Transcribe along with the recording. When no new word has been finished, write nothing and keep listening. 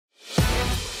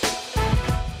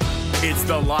It's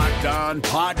the Locked On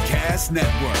Podcast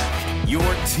Network, your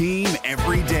team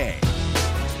every day.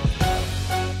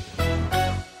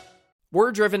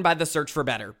 We're driven by the search for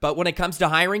better, but when it comes to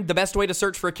hiring, the best way to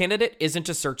search for a candidate isn't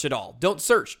to search at all. Don't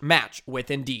search, match with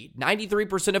Indeed.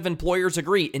 93% of employers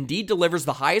agree Indeed delivers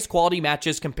the highest quality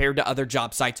matches compared to other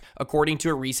job sites, according to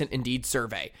a recent Indeed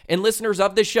survey. And listeners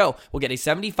of this show will get a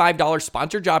 $75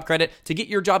 sponsored job credit to get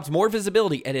your jobs more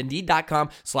visibility at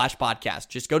Indeed.com/podcast.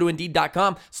 Just go to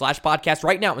Indeed.com/podcast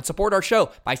right now and support our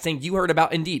show by saying you heard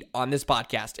about Indeed on this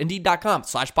podcast.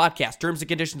 Indeed.com/podcast. Terms and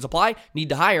conditions apply. Need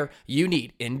to hire? You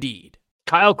need Indeed.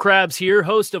 Kyle Krabs here,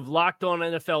 host of Locked On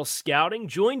NFL Scouting.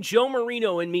 Join Joe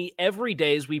Marino and me every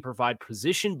day as we provide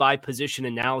position-by-position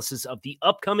analysis of the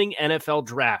upcoming NFL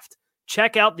Draft.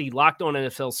 Check out the Locked On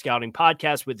NFL Scouting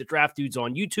podcast with the Draft Dudes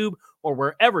on YouTube or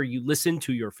wherever you listen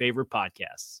to your favorite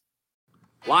podcasts.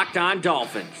 Locked On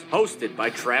Dolphins, hosted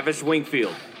by Travis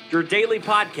Wingfield, your daily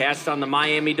podcast on the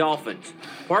Miami Dolphins,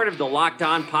 part of the Locked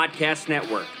On Podcast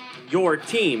Network, your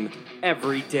team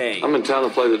every day. I'm in town to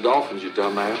play the Dolphins, you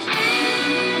dumbass.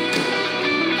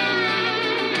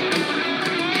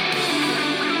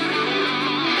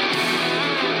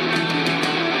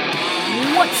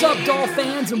 What's up, Dolph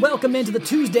fans, and welcome into the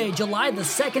Tuesday, July the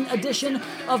 2nd edition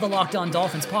of the Locked On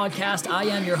Dolphins podcast. I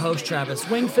am your host, Travis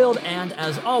Wingfield, and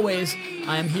as always,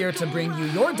 I am here to bring you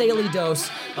your daily dose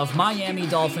of Miami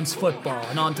Dolphins football.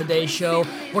 And on today's show,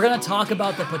 we're going to talk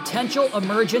about the potential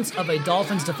emergence of a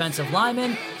Dolphins defensive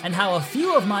lineman and how a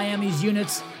few of Miami's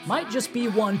units might just be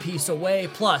one piece away,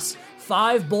 plus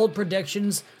 5 bold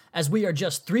predictions as we are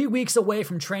just 3 weeks away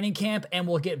from training camp, and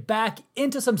we'll get back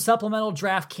into some supplemental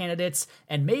draft candidates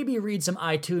and maybe read some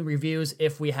iTunes reviews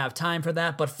if we have time for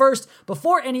that. But first,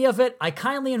 before any of it, I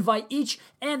kindly invite each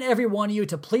and every one of you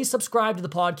to please subscribe to the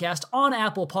podcast on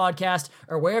Apple Podcast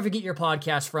or wherever you get your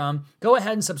podcast from. Go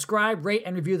ahead and subscribe, rate,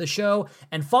 and review the show,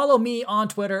 and follow me on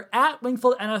Twitter at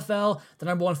Wingfield NFL, the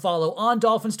 #1 follow on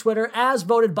Dolphins Twitter, as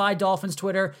voted by Dolphins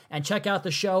Twitter, and check out the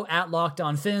show at Locked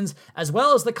On Fins, as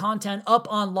well as the content up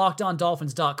on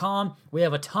LockedOnDolphins.com. We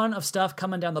have a ton of stuff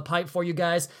coming down the pipe for you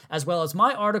guys, as well as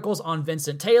my articles on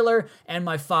Vincent Taylor and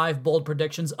my 5 bold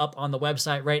predictions up on the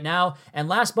website right now. And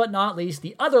last but not least,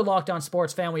 the other Locked On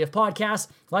Sports family of podcasts,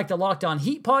 like the Locked On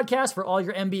Heat podcast for all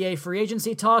your NBA free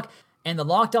agency talk, and the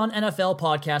Locked On NFL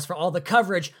podcast for all the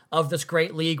coverage of this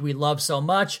great league we love so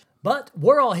much. But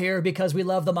we're all here because we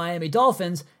love the Miami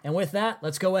Dolphins, and with that,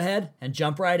 let's go ahead and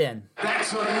jump right in.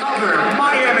 That's another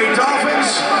Miami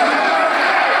Dolphins.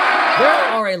 There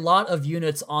are a lot of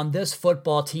units on this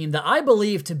football team that I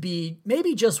believe to be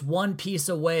maybe just one piece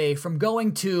away from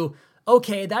going to,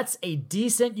 okay, that's a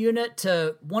decent unit,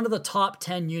 to one of the top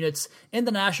 10 units in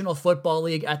the National Football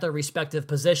League at their respective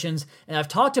positions. And I've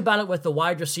talked about it with the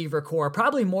wide receiver core,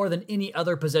 probably more than any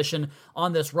other position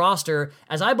on this roster,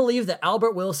 as I believe that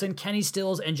Albert Wilson, Kenny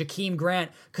Stills, and Jakeem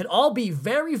Grant could all be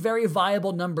very, very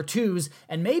viable number 2s,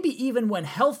 and maybe even when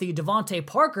healthy, Devontae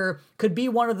Parker could be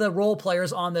one of the role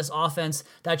players on this offense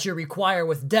that you require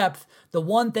with depth. The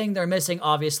one thing they're missing,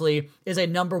 obviously, is a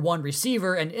number 1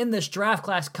 receiver, and in this draft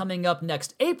class coming up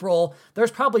next April,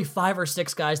 there's probably 5 or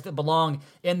 6 guys that belong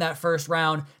in that first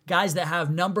round, guys that have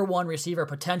number 1 receiver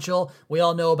potential. We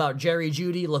all know about Jerry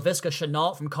Jeudy, Laviska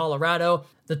Shenault from Colorado,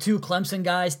 the 2 Clemson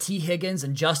guys, T. Higgins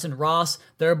and Justin Ross,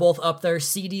 they're both up there,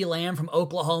 CeeDee Lamb from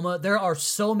Oklahoma. There are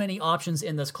so many options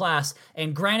in this class,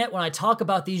 and granted, when I talk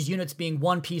about these units being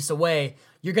one piece away,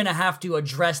 you're going to have to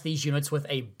address these units with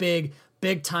a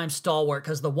big-time stalwart,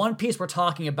 because the one piece we're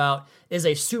talking about is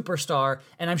a superstar,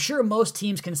 and I'm sure most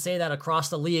teams can say that across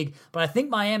the league, but I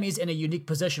think Miami's in a unique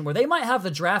position where they might have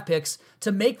the draft picks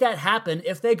to make that happen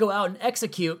if they go out and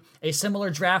execute a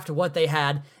similar draft to what they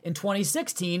had in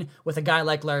 2016 with a guy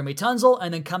like Laramie Tunsil,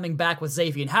 and then coming back with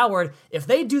Xavier Howard. If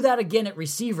they do that again at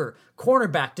receiver,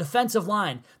 cornerback, defensive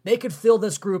line, they could fill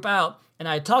this group out. And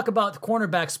I talk about the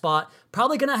cornerback spot,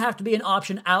 probably going to have to be an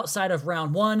option outside of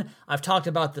round 1. I've talked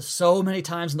about this so many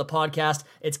times in the podcast.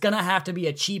 It's going to have to be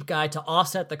a cheap guy to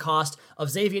offset the cost of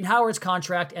Xavier Howard's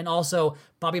contract and also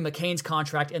Bobby McCain's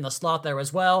contract in the slot there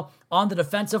as well. On the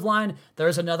defensive line,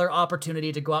 there's another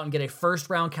opportunity to go out and get a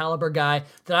first-round caliber guy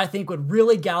that I think would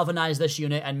really galvanize this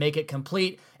unit and make it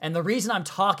complete. And the reason I'm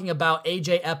talking about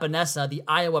A.J. Epinesa, the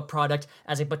Iowa product,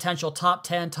 as a potential top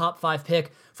 10, top 5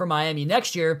 pick for Miami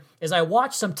next year is I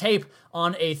watched some tape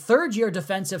on a third-year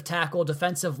defensive tackle,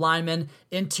 defensive lineman,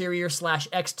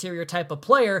 interior/exterior type of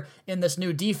player in this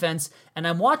new defense. And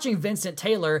I'm watching Vincent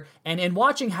Taylor, and in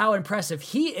watching how impressive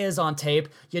he is on tape,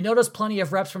 you notice plenty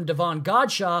of reps from Devon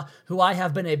Godshaw, who I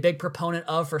have been a big proponent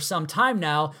of for some time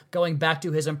now, going back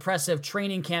to his impressive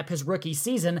training camp his rookie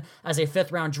season as a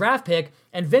 5th-round draft pick.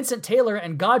 And Vincent Taylor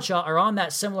and Godshaw are on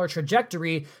that similar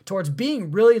trajectory towards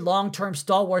being really long-term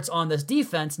stalwarts on this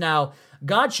defense. Now,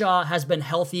 Godshaw has been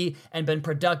healthy and been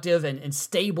productive and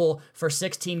stable for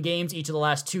 16 games each of the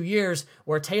last 2 years,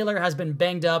 where Taylor has been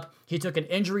banged up. He took an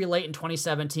injury late in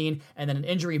 2017 and then an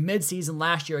injury midseason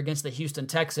last year against the Houston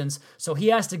Texans, so he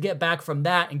has to get back from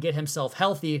that and get himself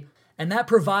healthy. And that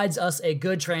provides us a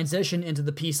good transition into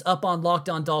the piece up on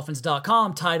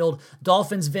LockedOnDolphins.com titled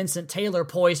Dolphins Vincent Taylor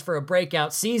Poised for a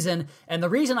Breakout Season. And the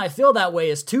reason I feel that way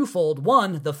is twofold.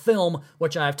 One, the film,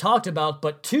 which I've talked about,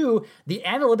 but two, the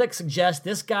analytics suggest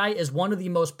this guy is one of the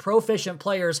most proficient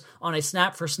players on a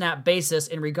snap-for-snap basis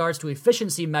in regards to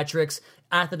efficiency metrics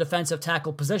at the defensive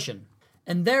tackle position.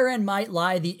 And therein might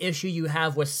lie the issue you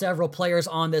have with several players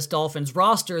on this Dolphins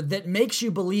roster that makes you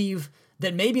believe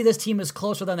that maybe this team is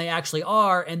closer than they actually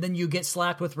are, and then you get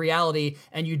slapped with reality,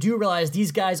 and you do realize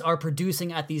these guys are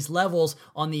producing at these levels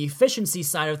on the efficiency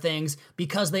side of things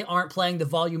because they aren't playing the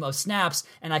volume of snaps.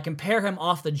 And I compare him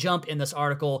off the jump in this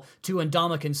article to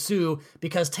Ndamukong Suh,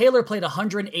 because Taylor played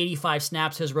 185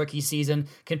 snaps his rookie season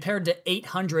compared to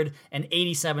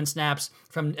 887 snaps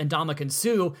from Ndamukong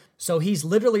Suh. So he's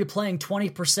literally playing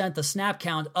 20% the snap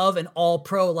count of an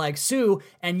all-pro like Suh,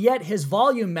 and yet his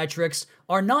volume metrics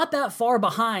are not that far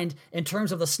behind in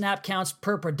terms of the snap counts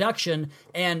per production.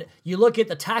 And you look at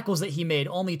the tackles that he made,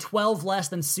 only 12 less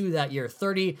than Suh that year,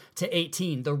 30 to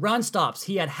 18. The run stops,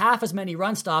 he had half as many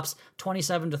run stops,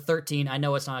 27 to 13. I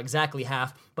know it's not exactly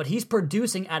half, but he's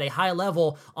producing at a high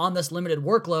level on this limited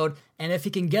workload. And if he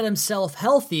can get himself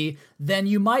healthy, then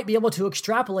you might be able to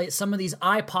extrapolate some of these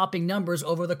eye-popping numbers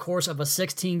over the course of a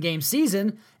 16-game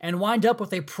season and wind up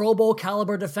with a Pro Bowl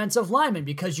caliber defensive lineman,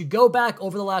 because you go back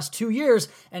over the last 2 years,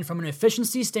 and from an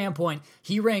efficiency standpoint,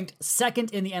 he ranked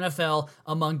second in the NFL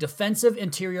among defensive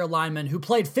interior linemen who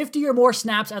played 50 or more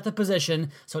snaps at the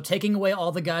position. So taking away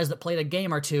all the guys that played a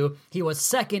game or two, he was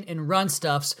second in run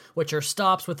stuffs, which are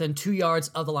stops within 2 yards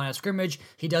of the line of scrimmage.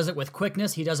 He does it with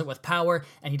quickness, he does it with power,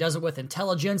 and he does it with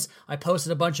intelligence. I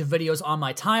posted a bunch of videos on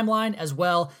my timeline as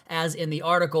well as in the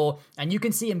article, and you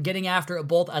can see him getting after it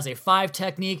both as a 5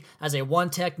 technique, as a 1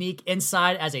 technique,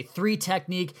 inside as a 3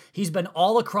 technique. He's been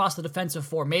all across the defensive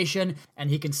formation, and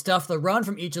he can stuff the run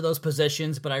from each of those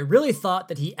positions, but I really thought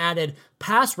that he added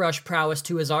pass rush prowess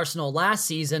to his arsenal last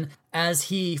season, as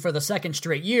he, for the second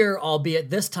straight year, albeit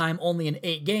this time only in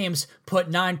 8 games, put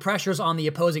 9 pressures on the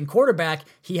opposing quarterback.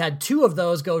 He had 2 of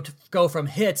those go from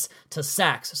hits to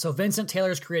sacks. So Vincent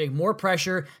Taylor is creating more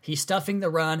pressure, he's stuffing the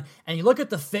run, and you look at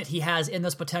the fit he has in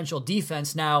this potential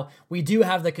defense. Now, we do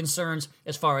have the concerns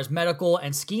as far as medical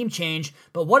and scheme change,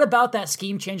 but what about that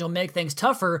scheme change will make things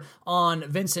tougher on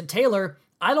Vincent Taylor?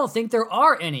 I don't think there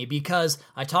are any, because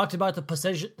I talked about the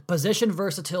position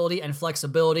versatility and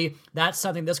flexibility. That's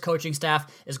something this coaching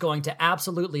staff is going to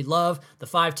absolutely love. The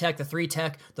 5 tech, the 3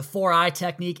 tech, the 4-eye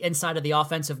technique inside of the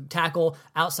offensive tackle,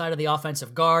 outside of the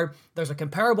offensive guard. There's a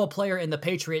comparable player in the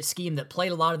Patriots scheme that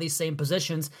played a lot of these same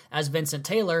positions as Vincent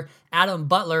Taylor, Adam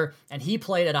Butler, and he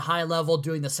played at a high level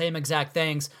doing the same exact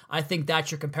things. I think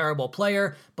that's your comparable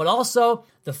player, but also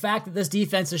the fact that this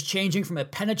defense is changing from a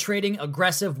penetrating,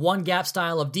 aggressive, 1-gap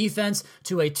style of defense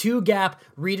to a 2-gap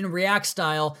read and react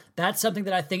style, that's something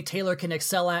that I think Taylor can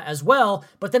excel at as well.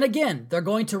 But then again, they're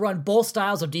going to run both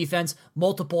styles of defense,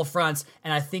 multiple fronts,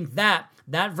 and I think that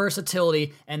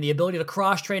versatility and the ability to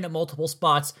cross-train at multiple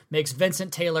spots makes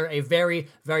Vincent Taylor a very,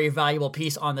 very valuable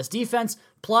piece on this defense.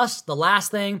 Plus, the last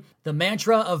thing, the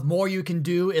mantra of more you can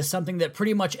do is something that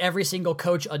pretty much every single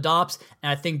coach adopts,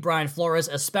 and I think Brian Flores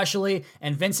especially,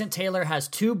 and Vincent Taylor has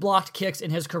 2 blocked kicks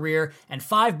in his career and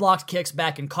 5 blocked kicks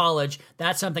back in college.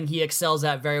 That's something he excels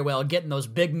at very well, getting those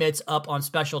big mitts up on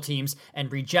special teams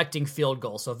and rejecting field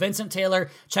goals. So Vincent Taylor,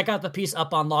 check out the piece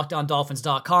up on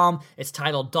LockedOnDolphins.com. It's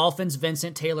titled Dolphins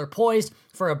Vincent Taylor Poised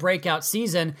for a Breakout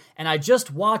Season, and I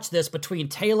just watched this between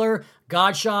Taylor,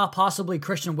 Godshaw, possibly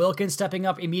Christian Wilkins stepping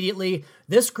up immediately.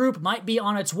 This group might be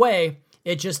on its way.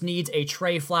 It just needs a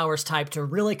Trey Flowers type to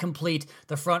really complete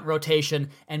the front rotation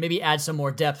and maybe add some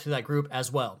more depth to that group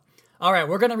as well. All right,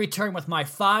 we're going to return with my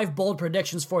 5 bold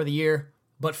predictions for the year.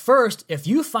 But first, if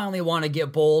you finally want to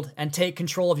get bold and take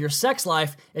control of your sex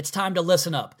life, it's time to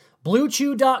listen up.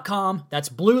 BlueChew.com, that's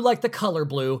blue like the color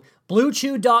blue.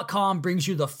 BlueChew.com brings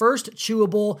you the first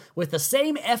chewable with the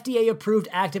same FDA-approved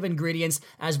active ingredients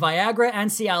as Viagra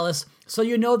and Cialis, so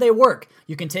you know they work.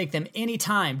 You can take them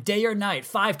anytime, day or night,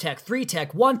 5-tech,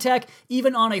 3-tech, 1-tech,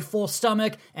 even on a full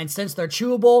stomach, and since they're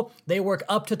chewable, they work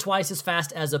up to twice as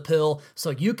fast as a pill,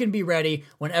 so you can be ready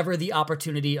whenever the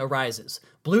opportunity arises.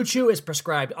 Blue Chew is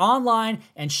prescribed online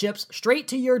and ships straight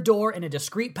to your door in a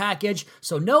discreet package,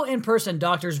 so no in-person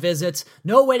doctor's visits,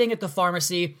 no waiting at the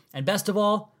pharmacy, and best of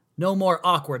all, no more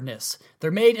awkwardness.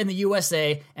 They're made in the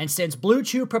USA, and since Blue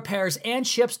Chew prepares and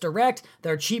ships direct,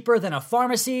 they're cheaper than a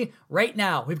pharmacy. Right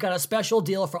now, we've got a special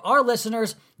deal for our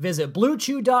listeners. Visit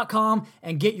BlueChew.com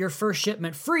and get your first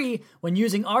shipment free when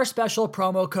using our special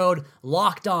promo code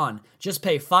LOCKEDON. Just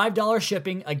pay $5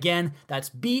 shipping. Again, that's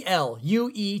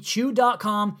BLUE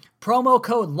Chew.com, promo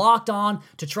code LOCKEDON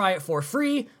to try it for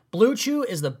free. Blue Chew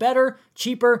is the better,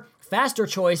 cheaper, faster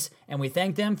choice, and we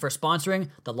thank them for sponsoring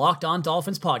the Locked On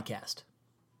Dolphins podcast.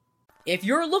 If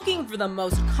you're looking for the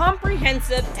most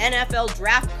comprehensive NFL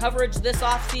draft coverage this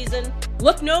offseason,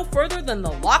 look no further than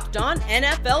the Locked On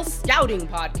NFL Scouting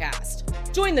podcast.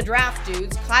 Join the draft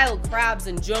dudes, Kyle Krabs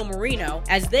and Joe Marino,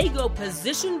 as they go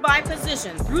position by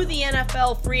position through the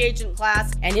NFL free agent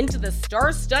class and into the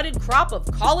star-studded crop of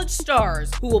college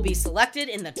stars who will be selected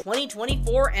in the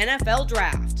 2024 NFL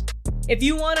Draft. If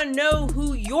you want to know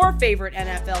who your favorite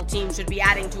NFL team should be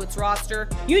adding to its roster,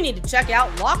 you need to check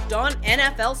out Locked On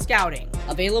NFL Scouting,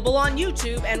 available on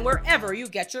YouTube and wherever you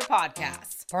get your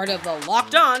podcasts. Part of the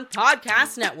Locked On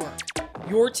Podcast Network,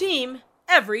 your team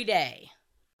every day.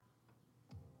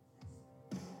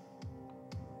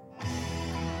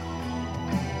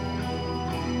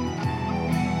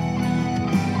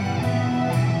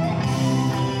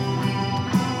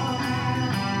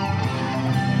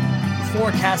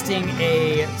 Forecasting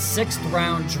a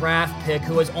 6th-round draft pick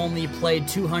who has only played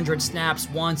 200 snaps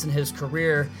once in his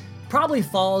career probably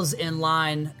falls in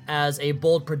line as a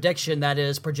bold prediction that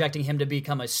is projecting him to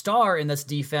become a star in this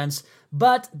defense,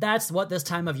 but that's what this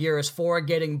time of year is for,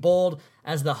 getting bold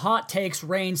as the hot takes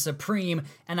reign supreme,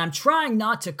 and I'm trying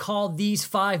not to call these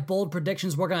 5 bold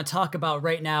predictions we're going to talk about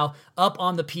right now up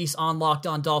on the piece on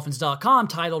LockedOnDolphins.com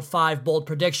titled 5 Bold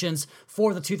Predictions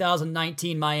for the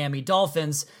 2019 Miami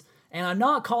Dolphins. And I'm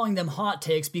not calling them hot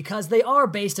takes because they are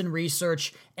based in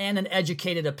research and an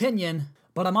educated opinion,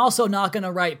 but I'm also not going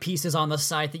to write pieces on the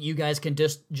site that you guys can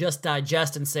just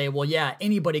digest and say, well, yeah,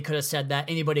 anybody could have said that,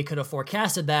 anybody could have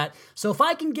forecasted that. So if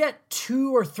I can get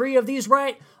 2 or 3 of these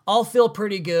right, I'll feel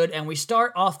pretty good. And we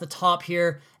start off the top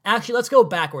here. Actually, let's go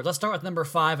backwards. Let's start with number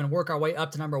 5 and work our way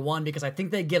up to number 1 because I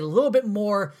think they get a little bit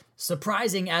more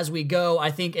surprising as we go,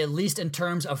 I think, at least in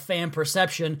terms of fan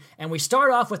perception. And we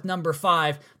start off with number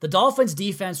 5. The Dolphins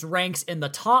defense ranks in the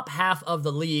top half of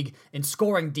the league in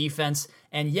scoring defense.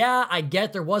 And yeah, I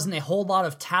get there wasn't a whole lot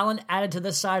of talent added to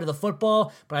this side of the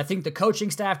football, but I think the coaching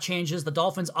staff changes, the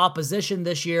Dolphins' opposition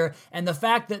this year, and the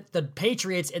fact that the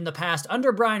Patriots in the past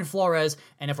under Brian Flores,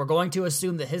 and if we're going to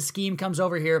assume that his scheme comes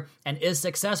over here and is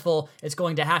successful, it's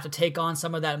going to have to take on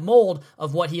some of that mold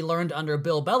of what he learned under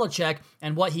Bill Belichick.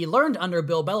 And what he learned under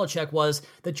Bill Belichick was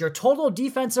that your total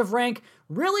defensive rank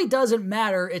really doesn't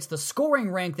matter. It's the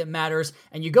scoring rank that matters.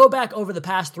 And you go back over the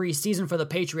past 3 seasons for the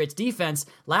Patriots defense.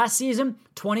 Last season,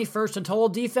 21st in total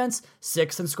defense,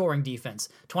 6th in scoring defense.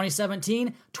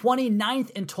 2017, 29th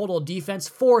in total defense,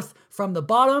 4th from the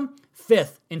bottom,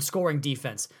 5th in scoring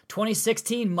defense.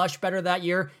 2016, much better that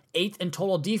year, 8th in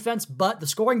total defense, but the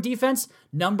scoring defense,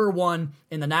 number 1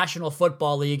 in the National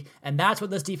Football League, and that's what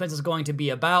this defense is going to be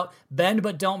about. Bend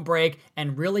but don't break,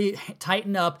 and really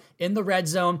tighten up in the red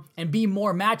zone, and be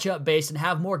more matchup based, and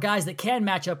have more guys that can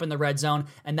match up in the red zone,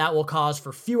 and that will cause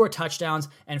for fewer touchdowns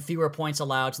and fewer points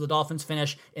allowed. So the Dolphins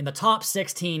finish in the top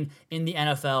 16 in the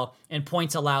NFL in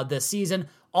points allowed this season.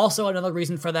 Also, another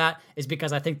reason for that is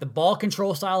because I think the ball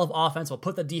control style of offense will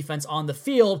put the defense on the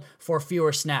field for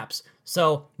fewer snaps.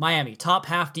 So, Miami, top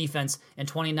half defense in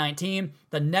 2019.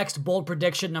 The next bold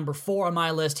prediction, number 4 on my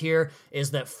list here,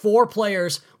 is that 4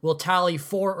 players will tally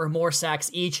 4 or more sacks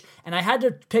each. And I had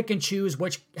to pick and choose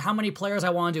how many players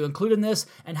I wanted to include in this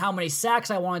and how many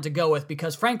sacks I wanted to go with.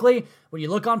 Because frankly, when you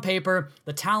look on paper,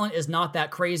 the talent is not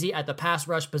that crazy at the pass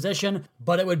rush position.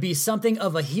 But it would be something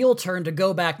of a heel turn to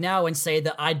go back now and say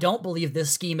that I don't believe this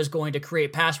scheme is going to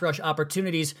create pass rush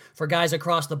opportunities for guys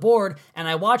across the board. And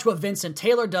I watch what Vincent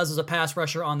Taylor does as a pass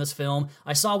rusher on this film.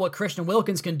 I saw what Christian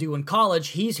Wilkins can do in college.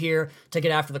 He's here to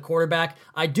get after the quarterback.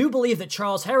 I do believe that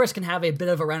Charles Harris can have a bit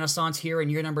of a renaissance here in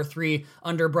year number 3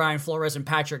 under Brian Flores and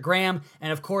Patrick Graham.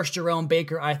 And of course, Jerome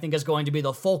Baker, I think, is going to be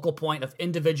the focal point of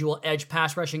individual edge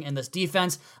pass rushing in this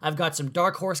defense. I've got some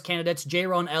dark horse candidates,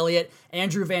 Jaron Elliott,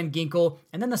 Andrew Van Ginkel,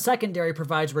 and then the secondary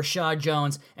provides Rashad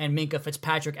Jones and Minkah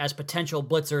Fitzpatrick as potential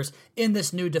blitzers in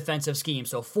this new defensive scheme.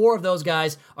 So 4 of those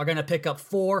guys are going to pick up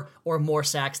 4 or more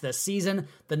sacks this season.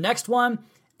 The next one,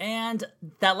 and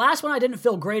that last one I didn't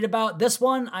feel great about. This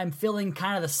one I'm feeling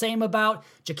kind of the same about.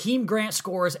 Jakeem Grant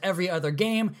scores every other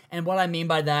game, and what I mean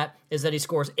by that is that he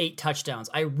scores 8 touchdowns.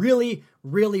 I really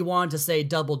wanted to say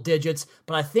double digits,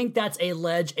 but I think that's a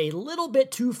ledge a little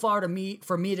bit too far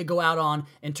for me to go out on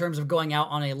in terms of going out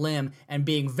on a limb and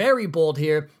being very bold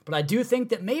here. But I do think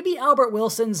that maybe Albert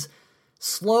Wilson's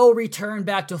slow return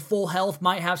back to full health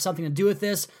might have something to do with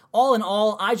this. All in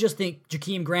all, I just think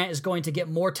Jakeem Grant is going to get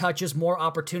more touches, more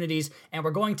opportunities, and we're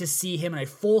going to see him in a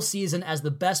full season as the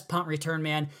best punt return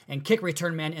man and kick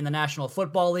return man in the National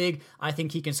Football League. I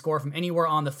think he can score from anywhere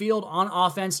on the field, on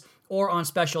offense, or on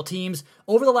special teams.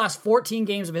 Over the last 14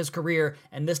 games of his career,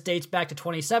 and this dates back to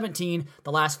 2017,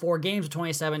 the last 4 games of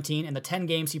 2017, and the 10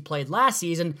 games he played last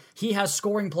season, he has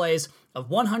scoring plays of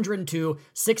 102,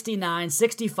 69,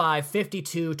 65,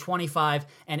 52, 25,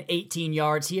 and 18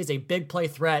 yards. He is a big play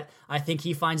threat. I think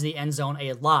he finds the end zone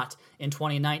a lot in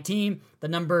 2019. The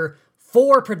number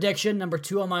 4 prediction, number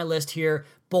 2 on my list here,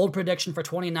 bold prediction for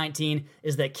 2019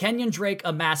 is that Kenyon Drake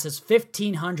amasses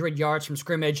 1,500 yards from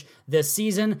scrimmage this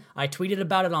season. I tweeted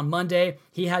about it on Monday.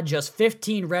 He had just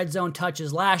 15 red zone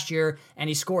touches last year, and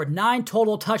he scored 9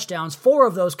 total touchdowns, 4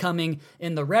 of those coming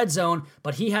in the red zone,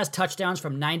 but he has touchdowns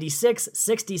from 96,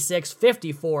 66,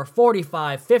 54,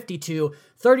 45, 52,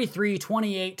 33,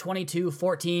 28, 22,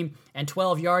 14, and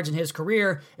 12 yards in his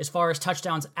career. As far as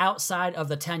touchdowns outside of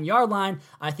the 10-yard line,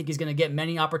 I think he's going to get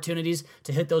many opportunities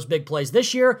to hit those big plays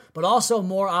this year, but also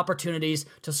more opportunities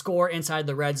to score inside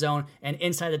the red zone and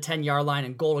inside the 10-yard line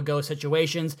in goal-to-go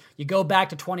situations. You go back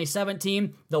to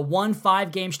 2017, the 1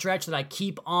 5-game stretch that I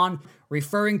keep on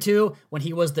referring to when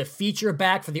he was the feature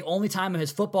back for the only time in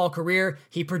his football career.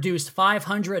 He produced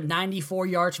 594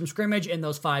 yards from scrimmage in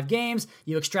those 5 games.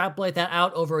 You extrapolate that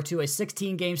out over to a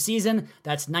 16-game season,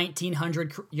 that's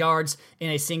 1,900 yards in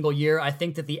a single year. I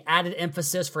think that the added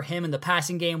emphasis for him in the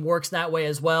passing game works that way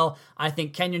as well. I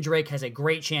think Kenyon Drake has a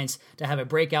great chance to have a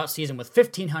breakout season with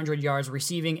 1,500 yards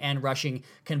receiving and rushing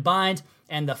combined.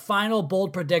 And the final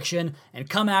bold prediction, and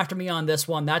come after me on this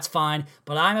one, that's fine,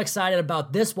 but I'm excited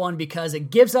about this one because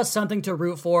it gives us something to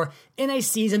root for in a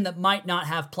season that might not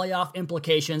have playoff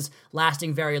implications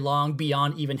lasting very long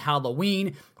beyond even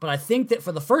Halloween. But I think that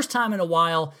for the first time in a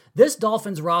while, this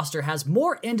Dolphins roster has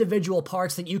more individual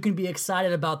parts that you can be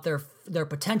excited about their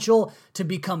potential to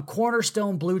become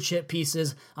cornerstone blue chip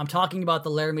pieces. I'm talking about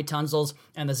the Laramie Tunzels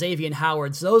and the Xavier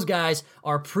Howards. Those guys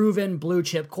are proven blue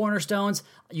chip cornerstones.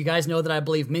 You guys know that I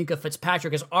believe Minkah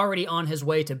Fitzpatrick is already on his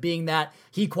way to being that.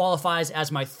 He qualifies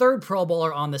as my 3rd Pro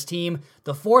Bowler on this team.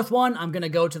 The 4th one, I'm going to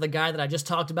go to the guy that I just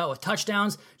talked about with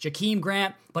touchdowns, Jakeem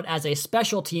Grant, but as a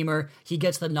special teamer, he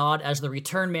gets the nod as the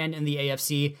return man in the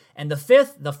AFC. And the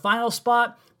 5th, the final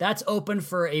spot, that's open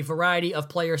for a variety of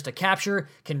players to capture.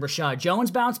 Can Rashad Jones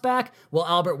bounce back? Will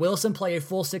Albert Wilson play a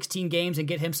full 16 games and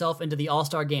get himself into the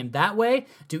All-Star game that way?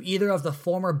 Do either of the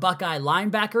former Buckeye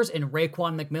linebackers in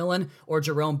Raekwon McMillan or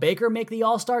Jerome Baker make the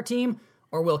All-Star team?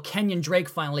 Or will Kenyon Drake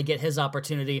finally get his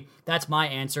opportunity? That's my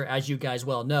answer, as you guys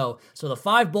well know. So the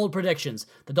 5 bold predictions.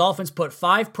 The Dolphins put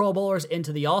 5 Pro Bowlers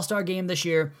into the All-Star game this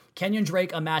year. Kenyon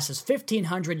Drake amasses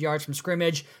 1,500 yards from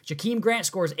scrimmage. Jakeem Grant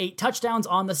scores 8 touchdowns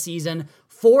on the season.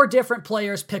 4 different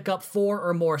players pick up 4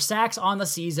 or more sacks on the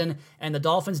season, and the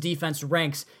Dolphins defense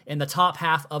ranks in the top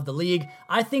half of the league.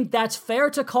 I think that's fair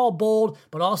to call bold,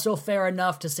 but also fair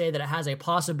enough to say that it has a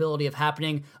possibility of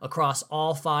happening across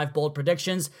all 5 bold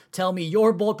predictions. Tell me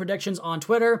your bold predictions on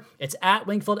Twitter. It's at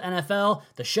Wingfield NFL.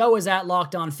 The show is at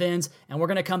Locked On Fins, and we're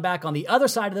going to come back on the other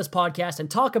side of this podcast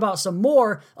and talk about some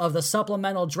more of the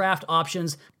supplemental draft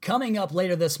options coming up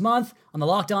later this month on the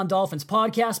Locked On Dolphins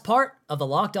podcast, part of the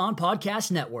Locked On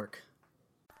Podcast Network.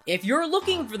 If you're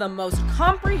looking for the most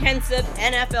comprehensive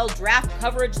NFL draft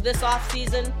coverage this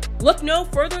offseason, look no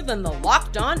further than the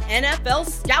Locked On NFL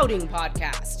Scouting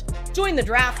Podcast. Join the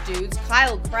draft dudes,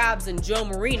 Kyle Krabs and Joe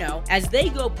Marino, as they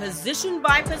go position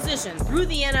by position through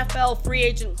the NFL free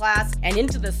agent class and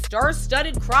into the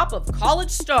star-studded crop of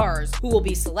college stars who will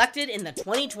be selected in the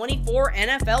 2024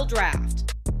 NFL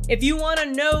Draft. If you want to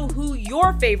know who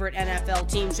your favorite NFL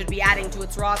team should be adding to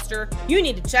its roster, you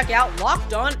need to check out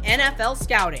Locked On NFL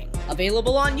Scouting,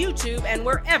 available on YouTube and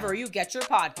wherever you get your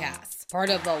podcasts.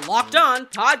 Part of the Locked On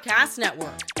Podcast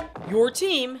Network, your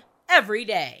team every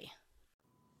day.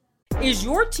 Is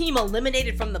your team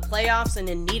eliminated from the playoffs and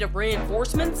in need of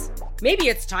reinforcements? Maybe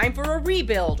it's time for a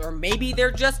rebuild, or maybe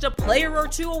they're just a player or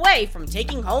two away from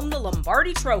taking home the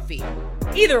Lombardi Trophy.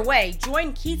 Either way,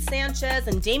 join Keith Sanchez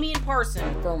and Damian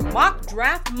Parson for Mock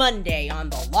Draft Monday on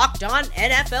the Locked On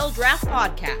NFL Draft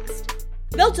Podcast.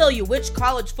 They'll tell you which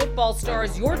college football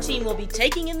stars your team will be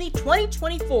taking in the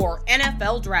 2024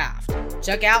 NFL Draft.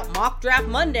 Check out Mock Draft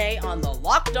Monday on the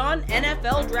Locked On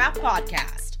NFL Draft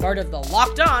Podcast, part of the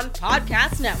Locked On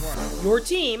Podcast Network, your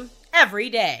team every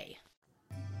day.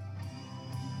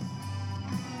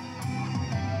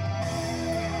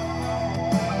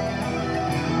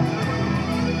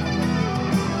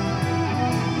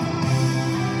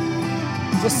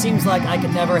 Just seems like I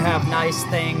could never have nice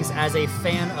things as a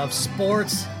fan of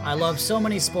sports. I love so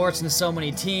many sports and so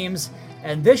many teams.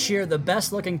 And this year, the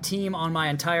best looking team on my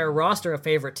entire roster of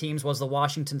favorite teams was the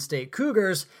Washington State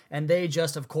Cougars. And they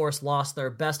just, of course, lost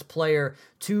their best player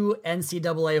to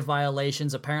NCAA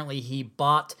violations. Apparently, he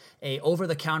bought a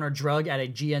over-the-counter drug at a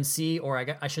GNC, or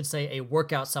I should say a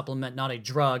workout supplement, not a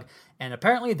drug. And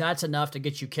apparently that's enough to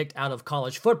get you kicked out of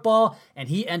college football, and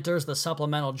he enters the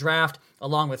supplemental draft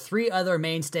along with 3 other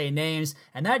mainstay names,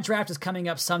 and that draft is coming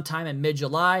up sometime in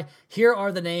mid-July. Here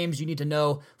are the names you need to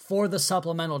know for the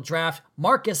supplemental draft.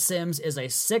 Marcus Sims is a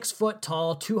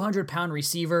 6-foot-tall, 200-pound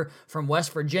receiver from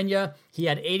West Virginia. He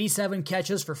had 87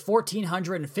 catches for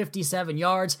 1,457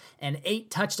 yards and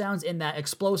 8 touchdowns in that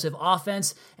explosive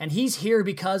offense, and he's here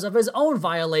because of his own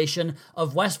violation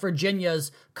of West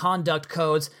Virginia's conduct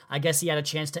codes. I guess he had a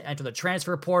chance to enter the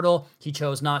transfer portal. He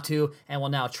chose not to and will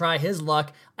now try his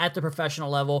luck at the professional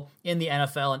level in the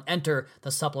NFL and enter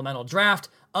the supplemental draft.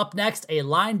 Up next, a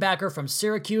linebacker from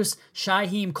Syracuse,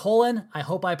 Shyheim Colin. I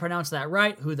hope I pronounced that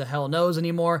right. Who the hell knows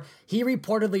anymore? He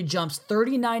reportedly jumps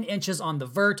 39 inches on the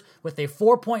vert with a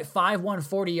 4.51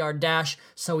 40-yard dash,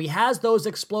 so he has those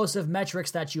explosive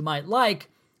metrics that you might like.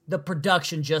 The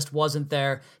production just wasn't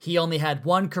there. He only had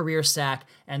 1 career sack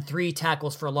and 3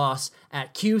 tackles for loss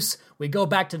at Cuse. We go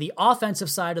back to the offensive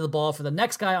side of the ball for the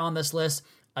next guy on this list.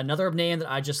 Another name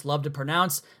that I just love to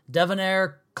pronounce,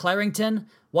 Devonair Clarington.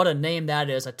 What a name that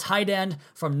is. A tight end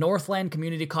from Northland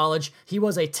Community College. He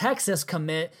was a Texas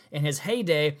commit in his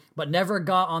heyday, but never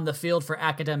got on the field for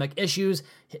academic issues.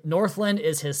 Northland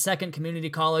is his second community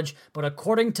college, but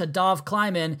according to Dov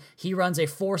Kleiman, he runs a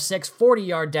 4.6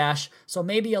 40-yard dash, so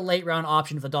maybe a late-round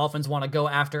option if the Dolphins want to go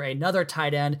after another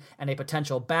tight end and a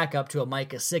potential backup to a Mike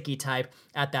Gesicki type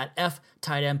at that F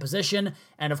tight end position.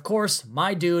 And of course,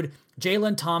 my dude,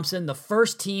 Jalen Thompson, the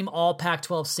first team all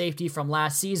Pac-12 safety from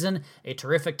last season, a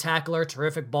terrific tackler,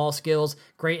 terrific ball skills,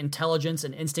 great intelligence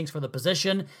and instincts for the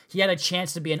position. He had a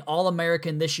chance to be an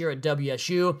All-American this year at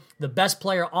WSU, the best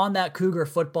player on that Cougar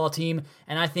football team,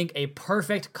 and I think a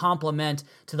perfect complement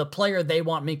to the player they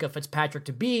want Minkah Fitzpatrick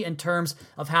to be in terms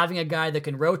of having a guy that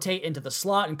can rotate into the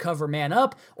slot and cover man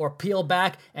up, or peel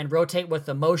back and rotate with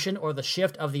the motion or the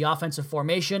shift of the offensive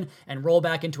formation and roll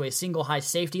back into a single high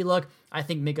safety look. I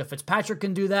think Minkah Fitzpatrick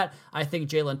can do that. I think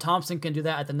Jalen Thompson can do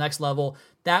that at the next level.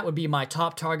 That would be my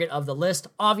top target of the list.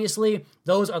 Obviously,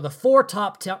 those are the 4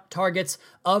 top targets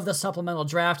of the supplemental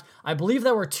draft. I believe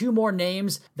there were 2 more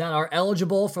names that are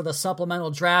eligible for the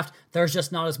supplemental draft. There's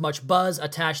just not as much buzz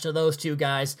attached to those 2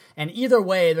 guys. And either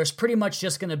way, there's pretty much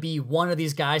just going to be one of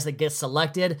these guys that gets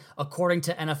selected according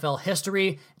to NFL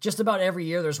history. Just about every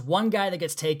year, there's one guy that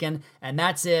gets taken, and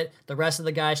that's it. The rest of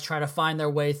the guys try to find their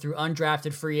way through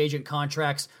undrafted free agent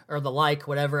contracts or the like,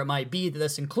 whatever it might be that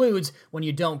this includes when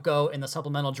you don't go in the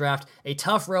supplemental draft. A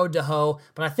tough road to hoe,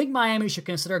 but I think Miami should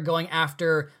consider going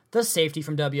after the safety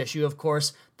from WSU, of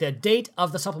course. The date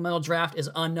of the supplemental draft is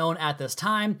unknown at this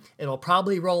time. It'll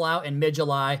probably roll out in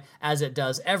mid-July, as it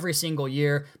does every single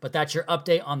year, but that's your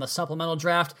update on the supplemental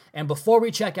draft. And before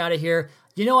we check out of here,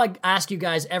 you know, I ask you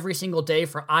guys every single day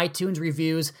for iTunes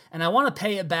reviews, and I want to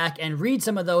pay it back and read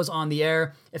some of those on the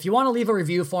air. If you want to leave a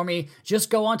review for me, just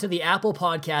go onto the Apple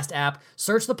Podcast app,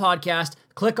 search the podcast,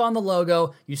 click on the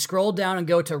logo, you scroll down and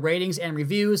go to ratings and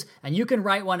reviews, and you can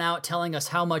write one out telling us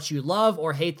how much you love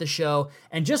or hate the show.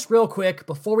 And just real quick,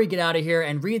 before we get out of here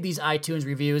and read these iTunes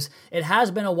reviews, it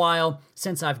has been a while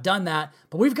since I've done that,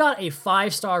 but we've got a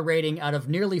 5-star rating out of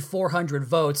nearly 400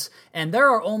 votes, and there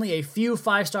are only a few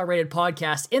 5-star rated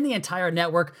podcasts in the entire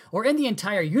network or in the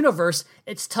entire universe.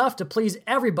 It's tough to please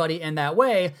everybody in that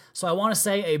way, so I want to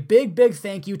say a big, big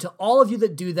thank you to all of you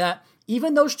that do that.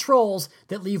 even those trolls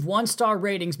that leave 1-star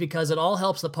ratings because it all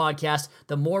helps the podcast.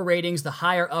 The more ratings, the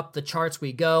higher up the charts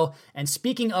we go. And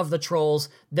speaking of the trolls,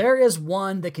 there is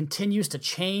one that continues to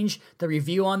change the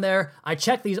review on there. I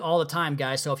check these all the time,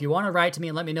 guys, so if you want to write to me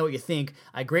and let me know what you think,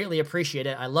 I greatly appreciate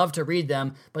it. I love to read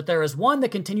them, but there is one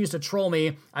that continues to troll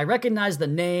me. I recognize the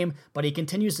name, but he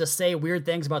continues to say weird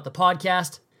things about the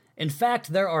podcast. In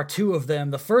fact, there are two of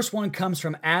them. The first one comes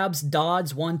from Abs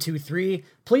Dodds 123.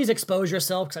 Please expose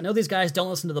yourself, because I know these guys don't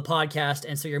listen to the podcast,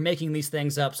 and so you're making these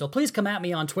things up. So please come at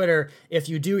me on Twitter if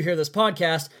you do hear this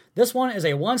podcast. This one is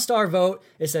a 1-star vote.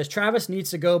 It says, Travis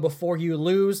needs to go before you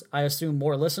lose. I assume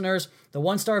more listeners. The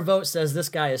 1-star vote says this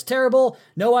guy is terrible.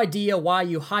 No idea why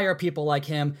you hire people like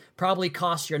him. Probably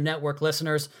costs your network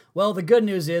listeners. Well, the good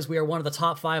news is we are one of the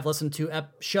top 5 listened to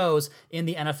shows in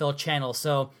the NFL channel,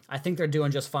 so I think they're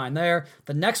doing just fine there.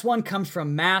 The next one comes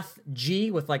from Math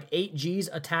G with like 8 G's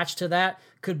attached to that.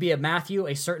 Could be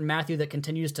a certain Matthew that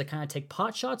continues to kind of take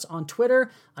pot shots on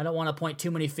Twitter. I don't want to point too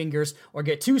many fingers or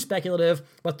get too speculative,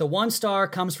 but the 1-star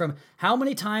comes from, how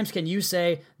many times can you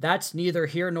say that's neither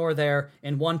here nor there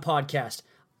in one podcast?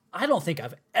 I don't think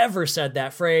I've ever said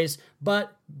that phrase,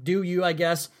 but do you, I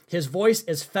guess. His voice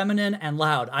is feminine and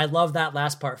loud. I love that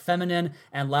last part, feminine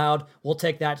and loud. We'll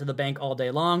take that to the bank all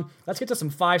day long. Let's get to some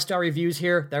 5-star reviews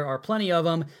here. There are plenty of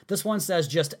them. This one says,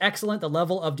 just excellent, the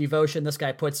level of devotion this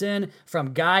guy puts in.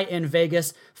 From Guy in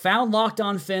Vegas, found Locked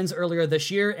On Fins earlier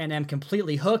this year and am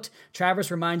completely hooked.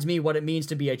 Travis reminds me what it means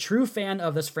to be a true fan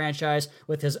of this franchise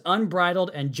with his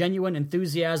unbridled and genuine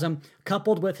enthusiasm,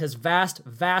 coupled with his vast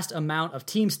amount of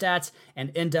team stats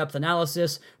and in-depth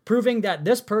analysis, proving that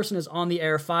this person is on the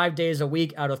air 5 days a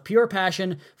week out of pure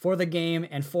passion for the game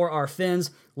and for our Fins.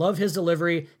 Love his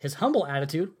delivery, his humble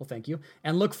attitude, well thank you,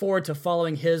 and look forward to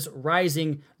following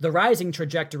the rising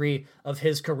trajectory of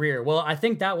his career. Well, I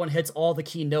think that one hits all the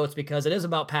key notes because it is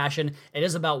about passion, it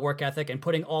is about work ethic and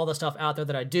putting all the stuff out there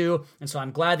that I do, and so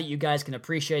I'm glad that you guys can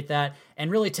appreciate that and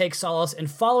really take solace in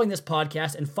following this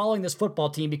podcast and following this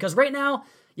football team, because right now,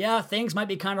 yeah, things might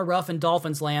be kind of rough in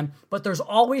Dolphins land, but there's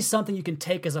always something you can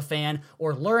take as a fan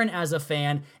or learn as a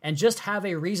fan and just have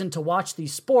a reason to watch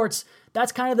these sports.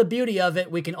 That's kind of the beauty of it.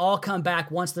 We can all come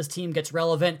back once this team gets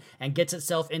relevant and gets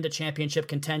itself into championship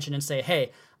contention and say,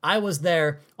 hey, I was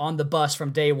there on the bus from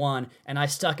day one, and I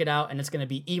stuck it out, and it's going to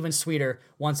be even sweeter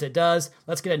once it does.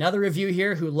 Let's get another review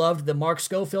here who loved the Mark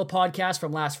Schofield podcast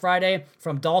from last Friday.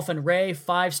 From Dolphin Ray,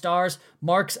 5 stars.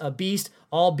 Mark's a beast,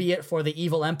 albeit for the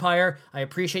evil empire. I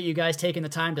appreciate you guys taking the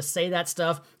time to say that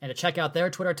stuff and to check out their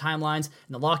Twitter timelines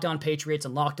and the Locked On Patriots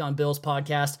and Locked On Bills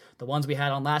podcast, the ones we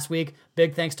had on last week.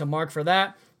 Big thanks to Mark for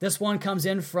that. This one comes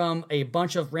in from a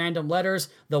bunch of random letters.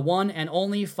 The one and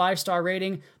only 5-star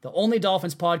rating, the only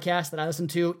Dolphins podcast that I listen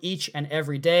to each and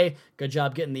every day. Good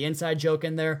job getting the inside joke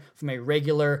in there from a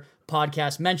regular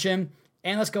podcast mention.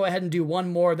 And let's go ahead and do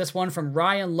one more. This one from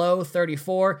Ryan Lowe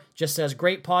 34 just says,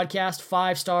 great podcast,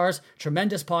 5 stars,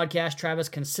 tremendous podcast. Travis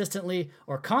constantly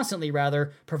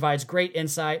provides great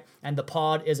insight, and the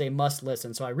pod is a must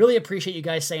listen. So I really appreciate you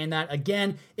guys saying that.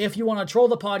 Again, if you want to troll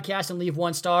the podcast and leave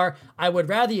 1 star, I would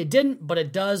rather you didn't, but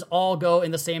it does all go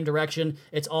in the same direction.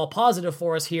 It's all positive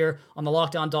for us here on the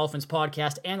Locked On Dolphins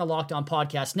podcast and the Locked On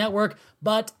Podcast Network.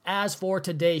 But as for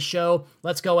today's show,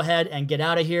 let's go ahead and get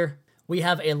out of here. We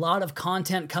have a lot of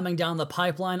content coming down the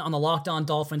pipeline on the Locked On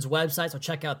Dolphins website, so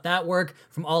check out that work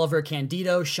from Oliver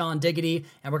Candido, Sean Diggity,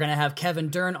 and we're going to have Kevin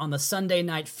Dern on the Sunday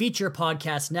Night Feature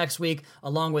podcast next week,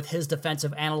 along with his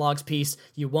defensive analogs piece.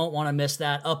 You won't want to miss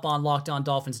that up on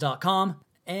LockedOnDolphins.com.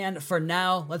 And for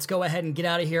now, let's go ahead and get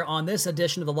out of here on this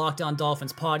edition of the Locked On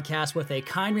Dolphins podcast with a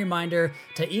kind reminder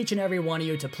to each and every one of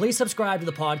you to please subscribe to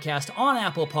the podcast on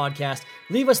Apple Podcast.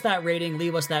 Leave us that rating,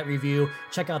 leave us that review.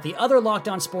 Check out the other Locked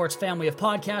On Sports family of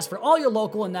podcasts for all your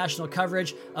local and national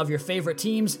coverage of your favorite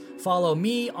teams. Follow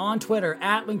me on Twitter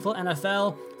at Wingfield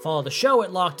NFL. Follow the show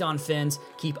at Locked On Fins.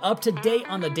 Keep up to date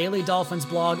on the Daily Dolphins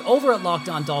blog over at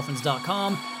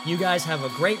LockedOnDolphins.com. You guys have a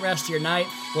great rest of your night.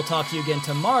 We'll talk to you again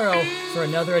tomorrow for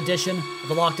another edition of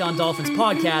the Locked On Dolphins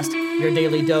podcast, your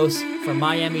daily dose for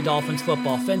Miami Dolphins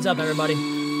football. Fins up, everybody.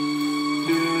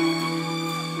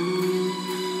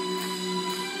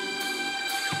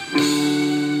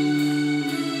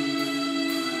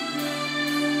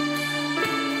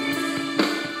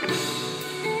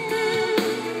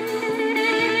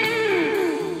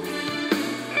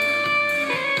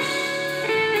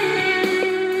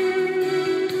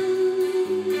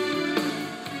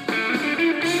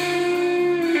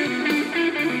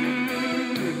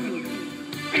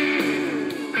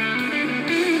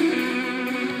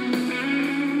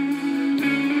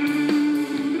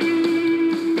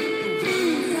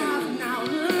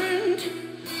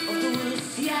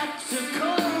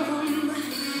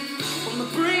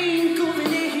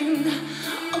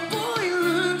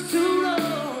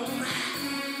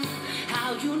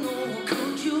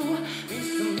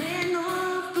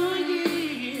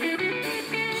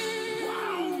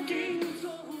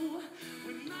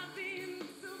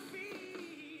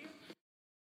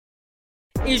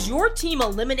 Is your team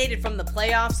eliminated from the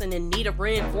playoffs and in need of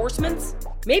reinforcements?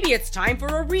 Maybe it's time for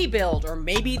a rebuild, or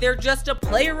maybe they're just a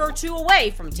player or two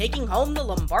away from taking home the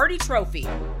Lombardi Trophy.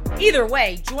 Either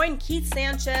way, join Keith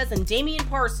Sanchez and Damian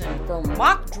Parson for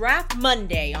Mock Draft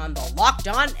Monday on the Locked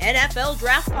On NFL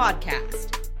Draft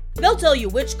Podcast. They'll tell you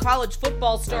which college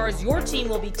football stars your team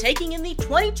will be taking in the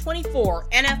 2024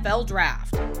 NFL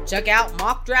Draft. Check out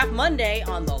Mock Draft Monday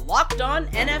on the Locked On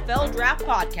NFL Draft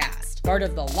Podcast, part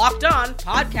of the Locked On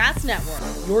Podcast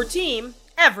Network, your team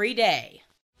every day.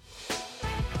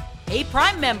 Hey,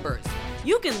 Prime members,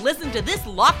 you can listen to this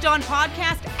Locked On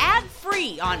podcast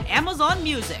ad-free on Amazon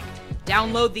Music.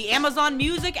 Download the Amazon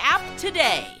Music app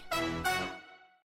today.